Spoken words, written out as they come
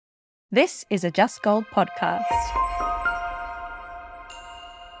This is a Just Gold podcast.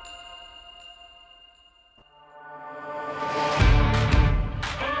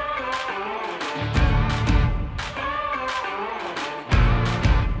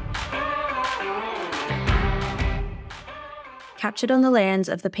 Captured on the lands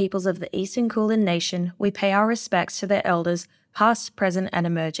of the peoples of the Eastern Kulin Nation, we pay our respects to their elders, past, present and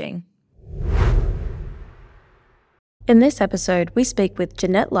emerging. In this episode, we speak with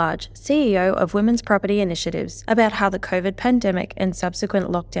Jeanette Large, CEO of Women's Property Initiatives, about how the COVID pandemic and subsequent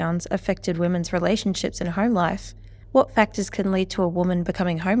lockdowns affected women's relationships and home life, what factors can lead to a woman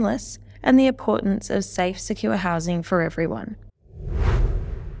becoming homeless, and the importance of safe, secure housing for everyone.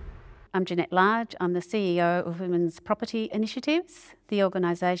 I'm Jeanette Large. I'm the CEO of Women's Property Initiatives. The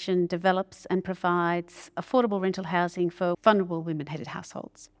organisation develops and provides affordable rental housing for vulnerable women-headed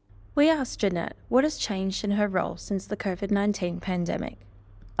households. We asked Jeanette what has changed in her role since the COVID-19 pandemic.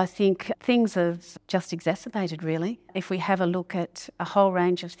 I think things have just exacerbated, really. If we have a look at a whole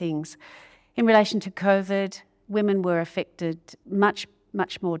range of things. In relation to COVID, women were affected much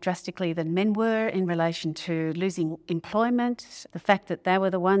more drastically than men were in relation to losing employment, the fact that they were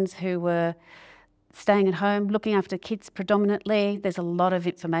the ones who were staying at home, looking after kids predominantly. There's a lot of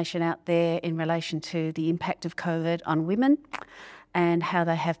information out there in relation to the impact of COVID on women and how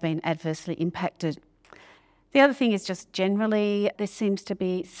they have been adversely impacted. The other thing is just generally there seems to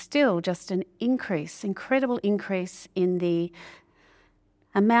be still just an incredible increase in the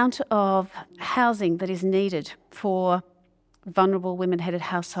amount of housing that is needed for vulnerable women-headed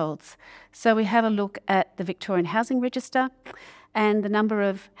households. So we have a look at the Victorian Housing Register, and the number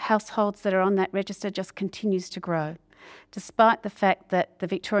of households that are on that register just continues to grow, despite the fact that the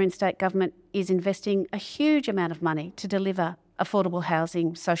Victorian State Government is investing a huge amount of money to deliver affordable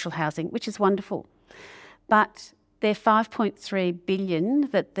housing, social housing, which is wonderful. But their $5.3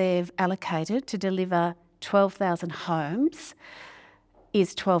 billion that they've allocated to deliver 12,000 homes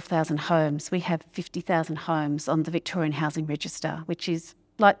is 12,000 homes. We have 50,000 homes on the Victorian Housing Register, which is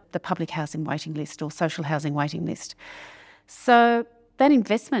like the public housing waiting list or social housing waiting list. So that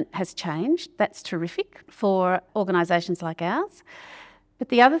investment has changed. That's terrific for organisations like ours. But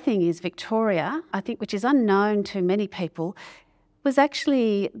the other thing is Victoria, I think, which is unknown to many people, was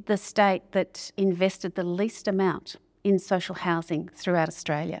actually the state that invested the least amount in social housing throughout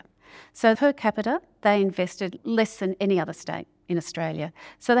Australia. So per capita, they invested less than any other state in Australia.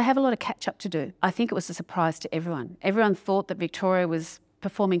 So they have a lot of catch-up to do. I think it was a surprise to everyone. Everyone thought that Victoria was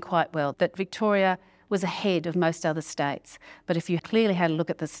performing quite well, that Victoria was ahead of most other states. But if you clearly had a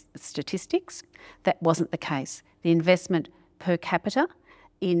look at the statistics, that wasn't the case. The investment per capita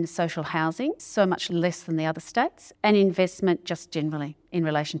in social housing, so much less than the other states, and investment just generally in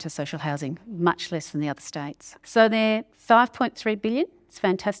relation to social housing, much less than the other states. So they're $5.3 billion, it's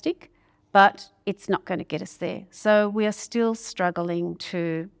fantastic, but it's not going to get us there. So we are still struggling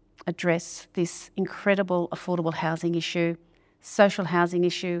to address this incredible affordable housing issue, social housing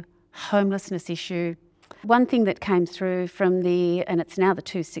issue, homelessness issue. One thing that came through from and it's now the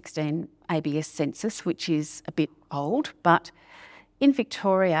 2016 ABS census, which is a bit old, but in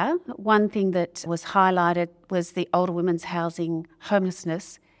Victoria, one thing that was highlighted was the older women's housing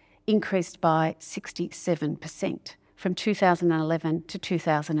homelessness increased by 67% from 2011 to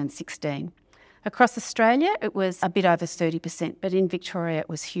 2016. Across Australia, it was a bit over 30%, but in Victoria, it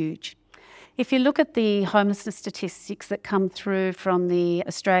was huge. If you look at the homelessness statistics that come through from the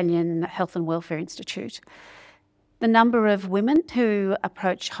Australian Health and Welfare Institute, the number of women who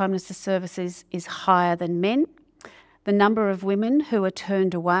approach homelessness services is higher than men. The number of women who are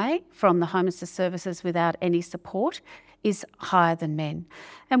turned away from the homelessness services without any support is higher than men.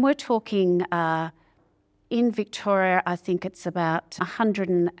 And we're talking in Victoria, I think it's about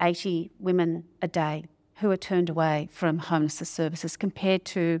 180 women a day who are turned away from homelessness services compared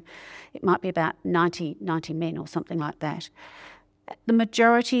to, it might be about 90 men or something like that. The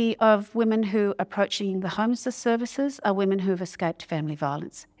majority of women who are approaching the homelessness services are women who have escaped family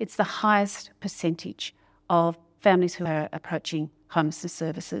violence. It's the highest percentage of families who are approaching homelessness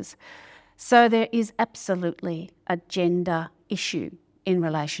services. So there is absolutely a gender issue in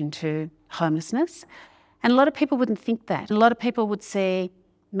relation to homelessness. And a lot of people wouldn't think that. A lot of people would see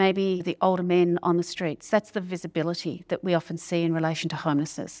maybe the older men on the streets. That's the visibility that we often see in relation to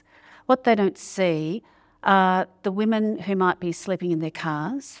homelessness. What they don't see are the women who might be sleeping in their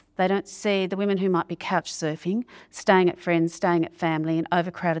cars. They don't see the women who might be couch surfing, staying at friends, staying at family in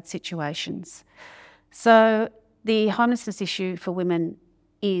overcrowded situations. So the homelessness issue for women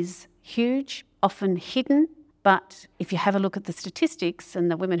is huge, often hidden, but if you have a look at the statistics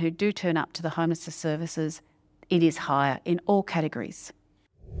and the women who do turn up to the homelessness services, it is higher in all categories.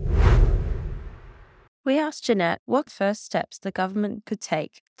 We asked Jeanette what first steps the government could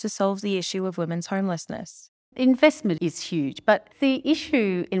take to solve the issue of women's homelessness. Investment is huge, but the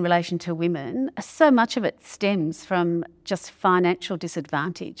issue in relation to women, so much of it stems from just financial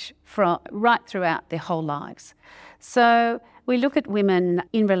disadvantage right throughout their whole lives. So we look at women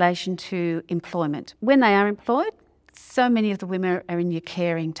in relation to employment. When they are employed, so many of the women are in your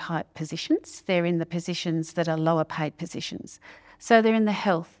caring type positions. They're in the positions that are lower paid positions. So they're in the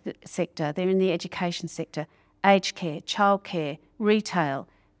health sector, they're in the education sector, aged care, childcare, retail.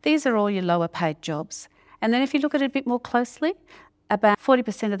 These are all your lower paid jobs. And then if you look at it a bit more closely, about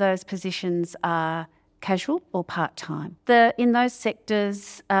 40% of those positions are casual or part-time. In those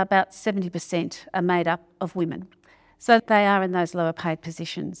sectors, about 70% are made up of women. So they are in those lower paid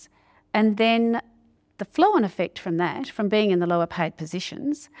positions. And then the flow-on effect from that, from being in the lower paid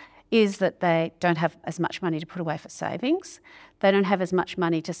positions, is that they don't have as much money to put away for savings. They don't have as much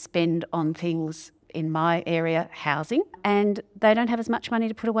money to spend on things, in my area, housing, and they don't have as much money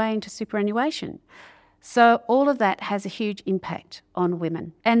to put away into superannuation. So all of that has a huge impact on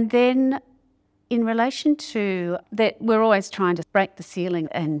women. And then in relation to that, we're always trying to break the ceiling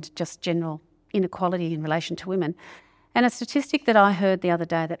and just general inequality in relation to women. And a statistic that I heard the other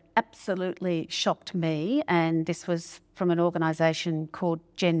day that absolutely shocked me, and this was from an organisation called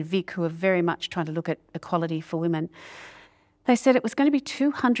Gen Vic, who are very much trying to look at equality for women. They said it was going to be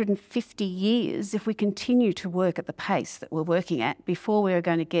 250 years if we continue to work at the pace that we're working at before we are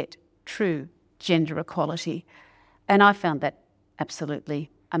going to get true gender equality. And I found that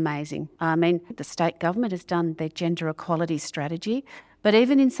absolutely amazing. I mean, the state government has done their gender equality strategy, but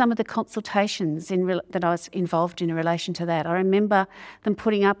even in some of the consultations that I was involved in relation to that, I remember them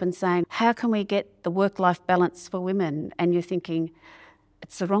putting up and saying, how can we get the work-life balance for women? And you're thinking,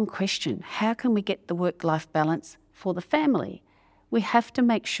 it's the wrong question. How can we get the work-life balance for the family? We have to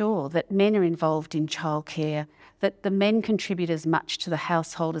make sure that men are involved in childcare, that the men contribute as much to the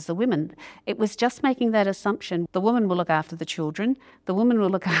household as the women. It was just making that assumption. The woman will look after the children, the woman will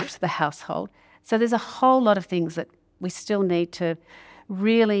look after the household. So there's a whole lot of things that we still need to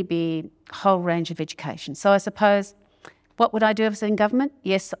really be a whole range of education. So I suppose, what would I do if I was in government?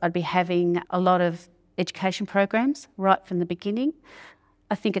 Yes, I'd be having a lot of education programs right from the beginning.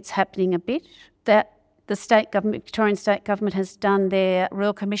 I think it's happening a bit. That the state government, Victorian state government, has done their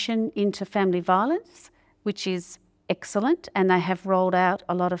Royal Commission into family violence, which is excellent, and they have rolled out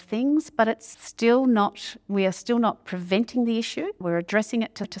a lot of things, but it's still not, we are still not preventing the issue. We're addressing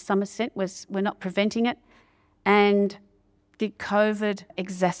it to some extent, we're not preventing it. And did COVID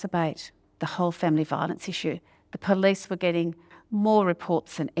exacerbate the whole family violence issue? The police were getting more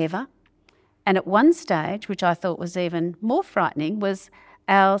reports than ever. And at one stage, which I thought was even more frightening, was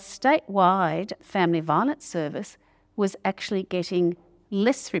our statewide family violence service was actually getting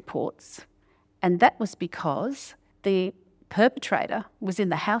less reports. And that was because the perpetrator was in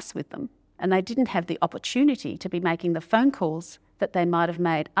the house with them and they didn't have the opportunity to be making the phone calls that they might have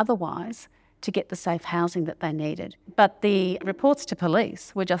made otherwise to get the safe housing that they needed. But the reports to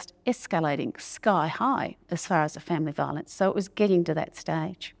police were just escalating sky high as far as the family violence. So it was getting to that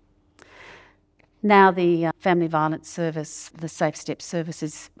stage. Now the family violence service, the Safe Steps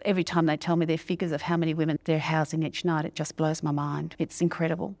services, every time they tell me their figures of how many women they're housing each night, it just blows my mind. It's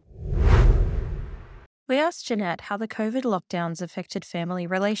incredible. We asked Jeanette how the COVID lockdowns affected family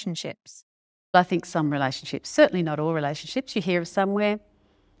relationships. I think some relationships, certainly not all relationships, you hear of somewhere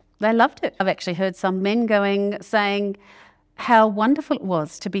they loved it. I've actually heard some men saying how wonderful it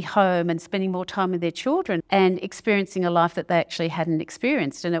was to be home and spending more time with their children and experiencing a life that they actually hadn't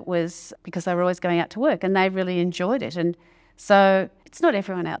experienced. And it was because they were always going out to work and they really enjoyed it. And so it's not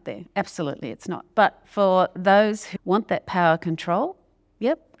everyone out there. Absolutely, it's not. But for those who want that power control,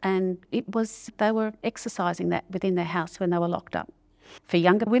 yep. And they were exercising that within their house when they were locked up. For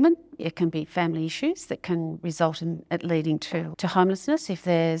younger women, it can be family issues that can result in it leading to homelessness if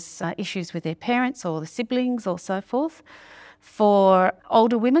there's issues with their parents or the siblings or so forth. For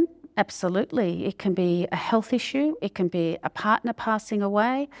older women, absolutely. It can be a health issue. It can be a partner passing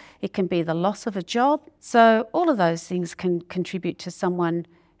away. It can be the loss of a job. So all of those things can contribute to someone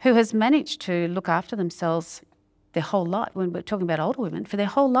who has managed to look after themselves their whole life, when we're talking about older women, for their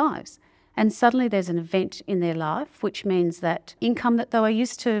whole lives. And suddenly there's an event in their life which means that income that they were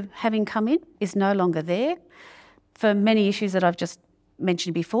used to having come in is no longer there. For many issues that I've just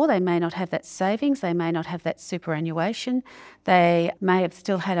mentioned before, they may not have that savings, they may not have that superannuation, they may have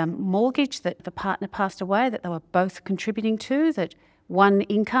still had a mortgage that the partner passed away that they were both contributing to, that one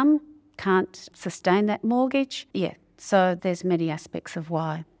income can't sustain that mortgage. Yeah, so there's many aspects of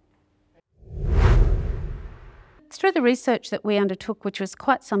why. through the research that we undertook, which was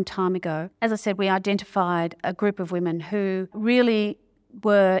quite some time ago, as I said, we identified a group of women who really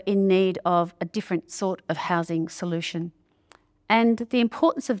were in need of a different sort of housing solution. And the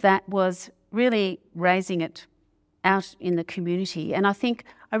importance of that was really raising it out in the community. And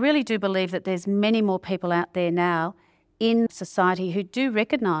I really do believe that there's many more people out there now in society who do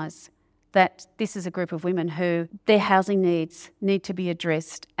recognise that this is a group of women who their housing needs need to be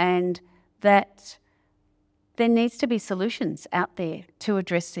addressed, and that there needs to be solutions out there to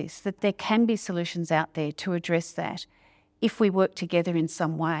address this, that there can be solutions out there to address that if we work together in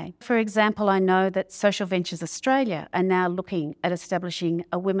some way. For example, I know that Social Ventures Australia are now looking at establishing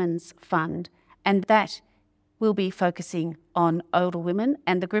a women's fund, and that will be focusing on older women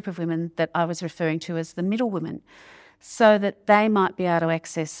and the group of women that I was referring to as the middle women, so that they might be able to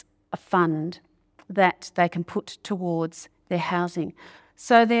access a fund that they can put towards their housing.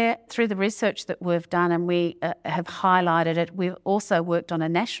 So through the research that we've done, and we have highlighted it, we've also worked on a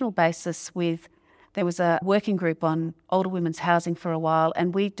national basis there was a working group on older women's housing for a while,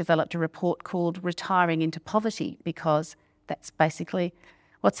 and we developed a report called Retiring into Poverty, because that's basically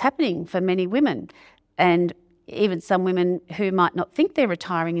what's happening for many women. And even some women who might not think they're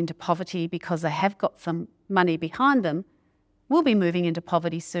retiring into poverty because they have got some money behind them will be moving into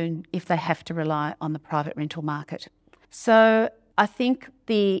poverty soon if they have to rely on the private rental market. So I think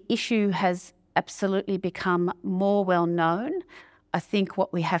the issue has absolutely become more well known. I think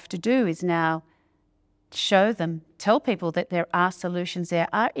what we have to do is now tell people that there are solutions, there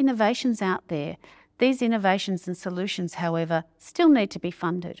are innovations out there. These innovations and solutions, however, still need to be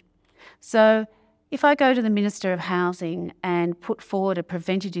funded. So if I go to the Minister of Housing and put forward a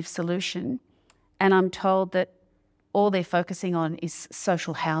preventative solution, and I'm told that all they're focusing on is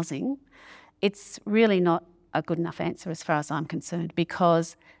social housing, it's really not a good enough answer as far as I'm concerned,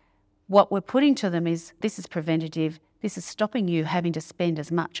 because what we're putting to them is, this is preventative, this is stopping you having to spend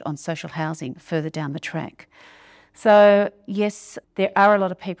as much on social housing further down the track. So yes, there are a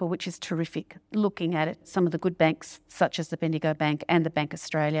lot of people, which is terrific, looking at it. Some of the good banks, such as the Bendigo Bank and the Bank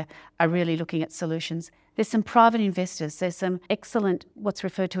Australia, are really looking at solutions. There's some private investors, there's some excellent, what's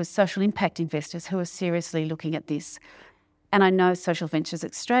referred to as social impact investors, who are seriously looking at this. And I know Social Ventures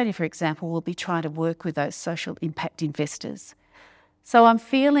Australia, for example, will be trying to work with those social impact investors. So I'm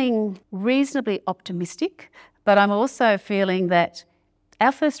feeling reasonably optimistic, but I'm also feeling that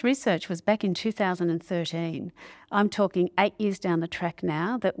our first research was back in 2013. I'm talking 8 years down the track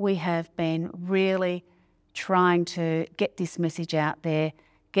now that we have been really trying to get this message out there,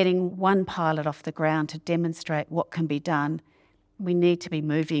 getting one pilot off the ground to demonstrate what can be done. We need to be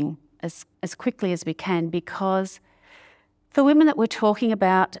moving as quickly as we can, because the women that we're talking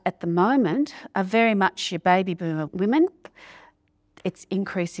about at the moment are very much your baby boomer women. It's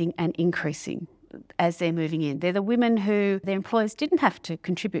increasing and increasing as they're moving in. They're the women who their employers didn't have to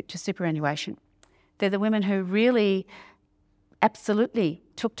contribute to superannuation. They're the women who really absolutely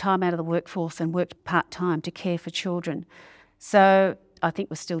took time out of the workforce and worked part-time to care for children. So I think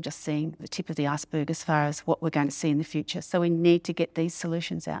we're still just seeing the tip of the iceberg as far as what we're going to see in the future. So we need to get these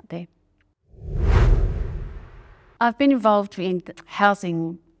solutions out there. I've been involved in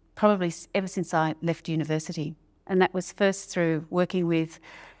housing probably ever since I left university, and that was first through working with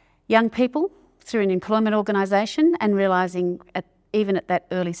young people through an employment organisation, and realising even at that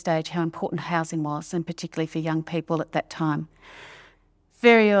early stage how important housing was, and particularly for young people at that time.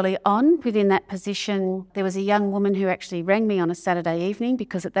 Very early on within that position, there was a young woman who actually rang me on a Saturday evening,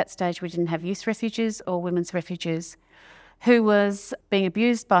 because at that stage we didn't have youth refuges or women's refuges, who was being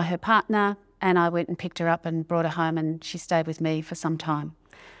abused by her partner, and I went and picked her up and brought her home, and she stayed with me for some time,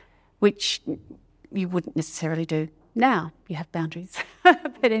 which you wouldn't necessarily do now. You have boundaries.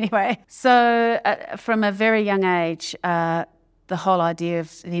 But anyway, so from a very young age, the whole idea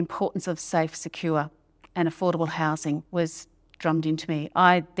of the importance of safe, secure and affordable housing was drummed into me.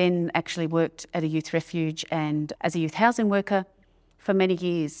 I then actually worked at a youth refuge and as a youth housing worker for many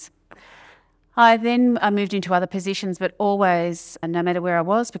years. I moved into other positions, but always, no matter where I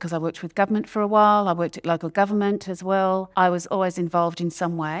was, because I worked with government for a while, I worked at local government as well, I was always involved in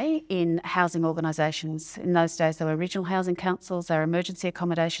some way in housing organisations. In those days, there were regional housing councils, there were emergency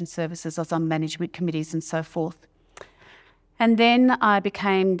accommodation services, I was on management committees and so forth. And then I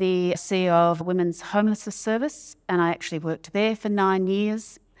became the CEO of a women's homelessness service, and I actually worked there for 9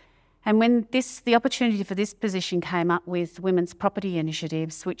 years. And when the opportunity for this position came up with women's property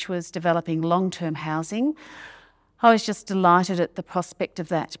initiatives, which was developing long-term housing, I was just delighted at the prospect of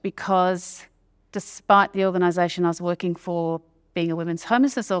that, because despite the organisation I was working for being a women's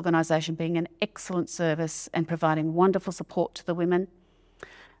homelessness organisation, being an excellent service and providing wonderful support to the women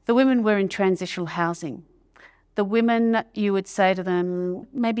were in transitional housing. The women, you would say to them,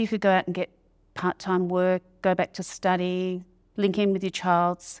 maybe you could go out and get part-time work, go back to study, link in with your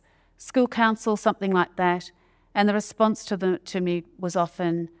child's school counsel, something like that. And the response to me was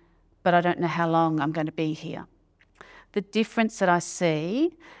often, but I don't know how long I'm going to be here. The difference that I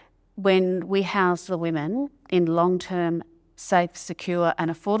see when we house the women in long-term, safe, secure and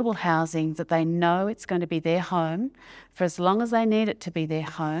affordable housing that they know it's going to be their home for as long as they need it to be their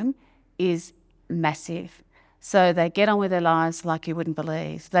home is massive. So they get on with their lives like you wouldn't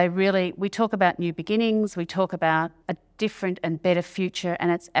believe. We talk about new beginnings, we talk about a different and better future,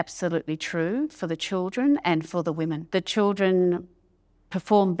 and it's absolutely true for the children and for the women. The children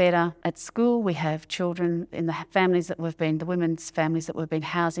perform better at school. We have children in the women's families that we've been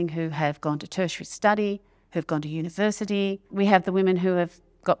housing who have gone to tertiary study, who've gone to university. We have the women who have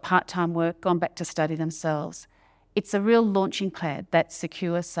got part-time work, gone back to study themselves. It's a real launching pad, that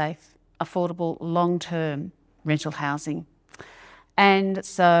secure, safe, affordable, long-term rental housing. And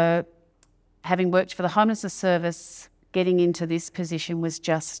so having worked for the Homelessness Service, getting into this position was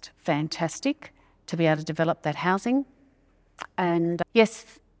just fantastic to be able to develop that housing. And yes,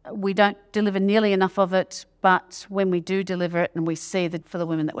 we don't deliver nearly enough of it, but when we do deliver it and we see that for the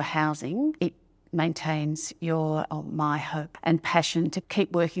women that we're housing, it maintains my hope and passion to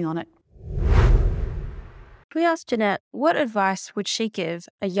keep working on it. We asked Jeanette, what advice would she give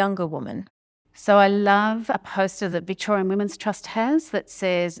a younger woman? So I love a poster that Victorian Women's Trust has that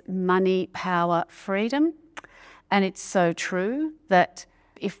says money, power, freedom. And it's so true that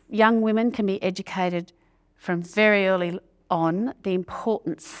if young women can be educated from very early on, the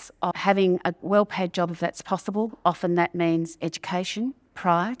importance of having a well-paid job if that's possible, often that means education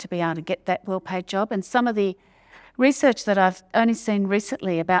prior to be able to get that well-paid job. And some of the research that I've only seen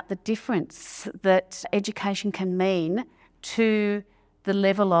recently about the difference that education can mean to the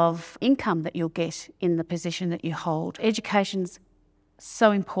level of income that you'll get in the position that you hold. Education's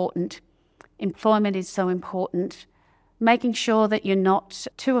so important. Employment is so important. Making sure that you're not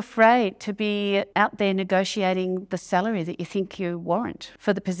too afraid to be out there negotiating the salary that you think you warrant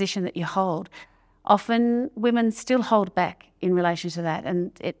for the position that you hold. Often women still hold back in relation to that,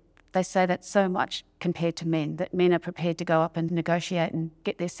 and they say that so much compared to men, that men are prepared to go up and negotiate and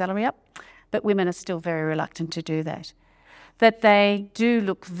get their salary up, but women are still very reluctant to do that. That they do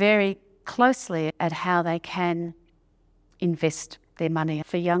look very closely at how they can invest their money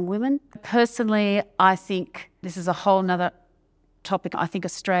for young women. Personally, I think this is a whole nother topic. I think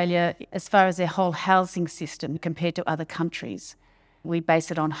Australia, as far as their whole housing system compared to other countries, we base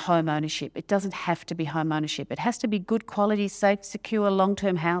it on home ownership. It doesn't have to be home ownership. It has to be good quality, safe, secure,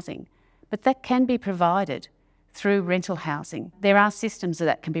 long-term housing. But that can be provided through rental housing. There are systems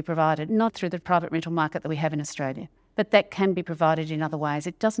that can be provided, not through the private rental market that we have in Australia, but that can be provided in other ways.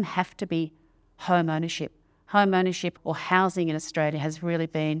 It doesn't have to be home ownership. Home ownership or housing in Australia has really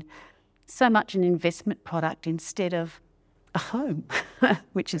been so much an investment product instead of a home,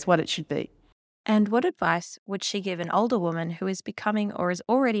 which is what it should be. And what advice would she give an older woman who is becoming or has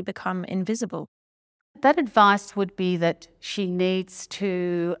already become invisible? That advice would be that she needs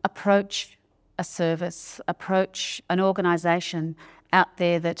to approach a service, approach an organisation out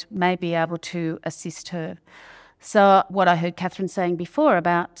there that may be able to assist her. So what I heard Catherine saying before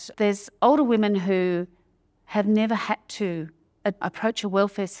about there's older women who have never had to approach a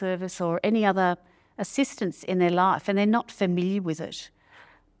welfare service or any other assistance in their life, and they're not familiar with it.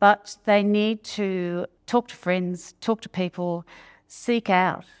 But they need to talk to friends, talk to people, seek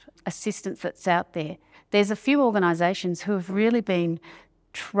out assistance that's out there. There's a few organisations who have really been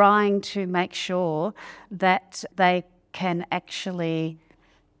trying to make sure that they can actually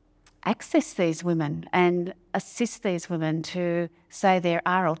access these women and assist these women to say there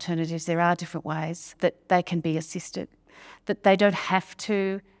are alternatives, there are different ways that they can be assisted, that they don't have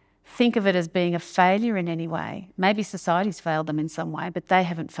to think of it as being a failure in any way. Maybe society's failed them in some way, but they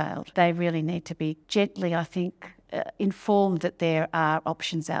haven't failed. They really need to be gently, I think, informed that there are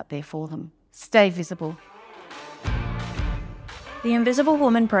options out there for them. Stay visible. The Invisible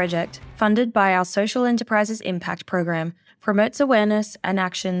Woman Project, funded by our Social Enterprises Impact Program, promotes awareness and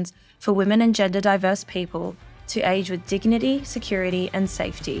actions for women and gender diverse people to age with dignity, security and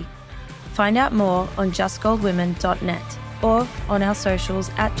safety. Find out more on justgoldwomen.net or on our socials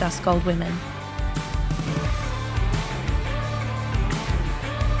at justgoldwomen.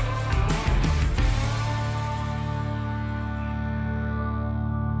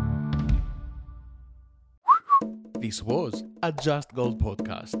 This was a Just Gold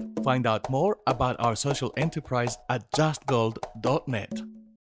podcast. Find out more about our social enterprise at justgold.net.